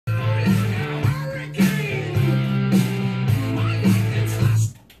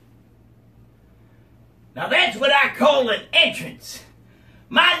Now that's what I call an entrance.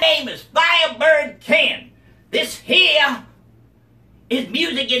 My name is Firebird Ken. This here is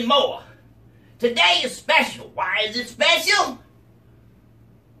Music and More. Today is special. Why is it special?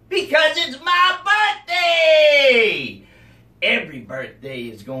 Because it's my birthday! Every birthday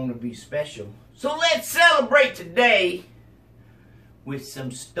is going to be special. So let's celebrate today with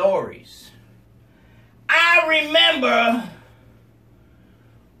some stories. I remember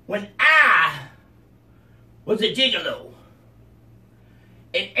when I was a gigolo.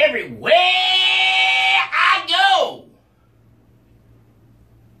 And everywhere I go,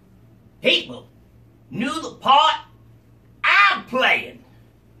 people knew the part I'm playing.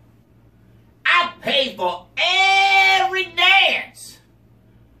 I paid for every dance.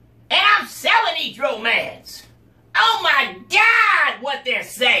 And I'm selling each romance. Oh my God, what they're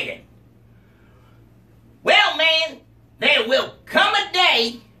saying. Well, man, there will come a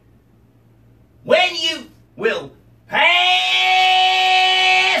day when you will pass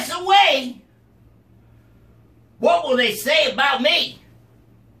away. What will they say about me?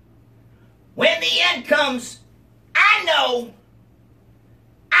 When the end comes, I know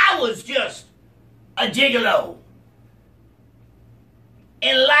I was just a gigolo.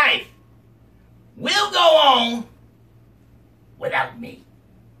 And life will go on without me.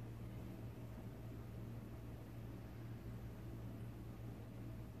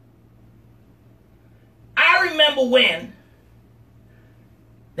 I remember when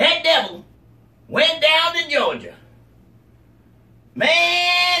that devil went down to Georgia.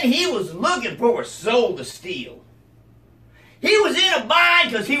 Man, he was looking for a soul to steal. He was in a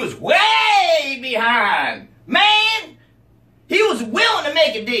bind because he was way behind. Man, he was willing to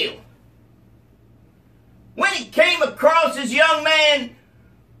make a deal. When he came across this young man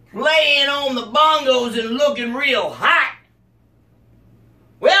playing on the bongos and looking real hot,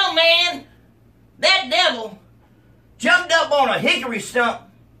 well, man, that devil jumped up on a hickory stump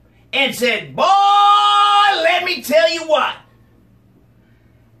and said, "Boy, let me tell you what.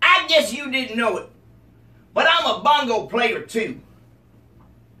 I guess you didn't know it, but I'm a bongo player too.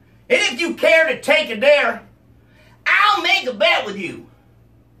 And if you care to take a dare, I'll make a bet with you.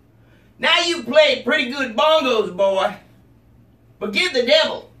 Now you play pretty good bongos, boy, but give the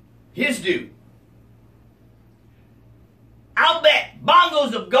devil his due. I'll bet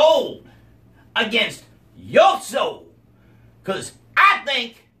bongos of gold against your soul, 'cause I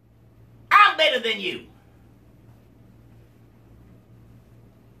think I'm better than you."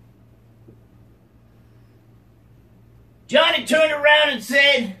 Johnny turned around and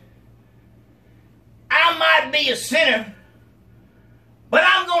said, "I might be a sinner, but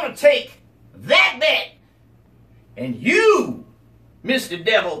I'm going to take that bet. And you, Mr.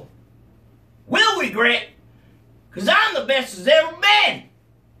 Devil, will regret, 'cause I'm the best there's ever been."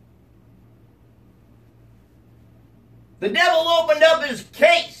 The devil opened up his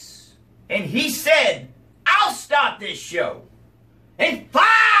case and he said, "I'll start this show." And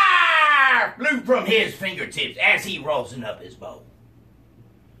fire flew from his fingertips as he rosined up his bow.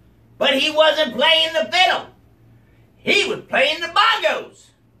 But he wasn't playing the fiddle. He was playing the bongos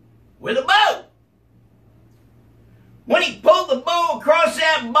with a bow. When he pulled the bow across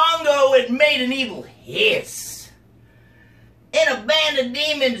that bongo, it made an evil hiss. And a band of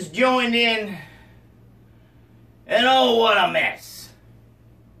demons joined in. And oh, what a mess.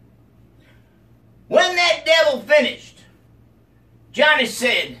 When that devil finished, Johnny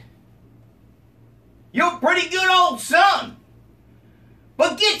said, "You're a pretty good old son,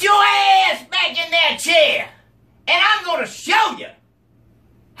 but get your ass back in that chair, and I'm going to show you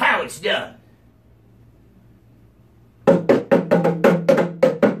how it's done."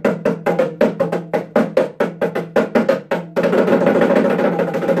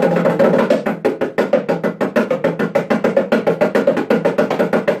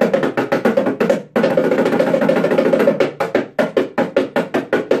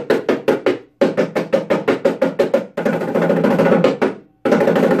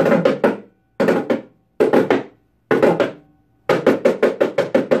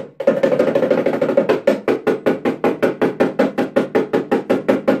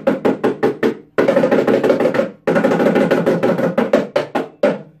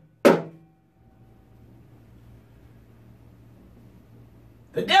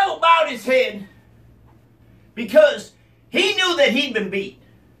 The devil bowed his head because he knew that he'd been beat.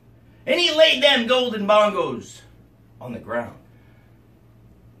 And he laid them golden bongos on the ground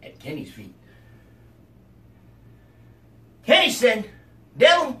at Kenny's feet. Kenny said,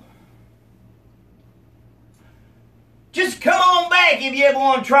 "Devil, just come on back if you ever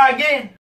want to try again."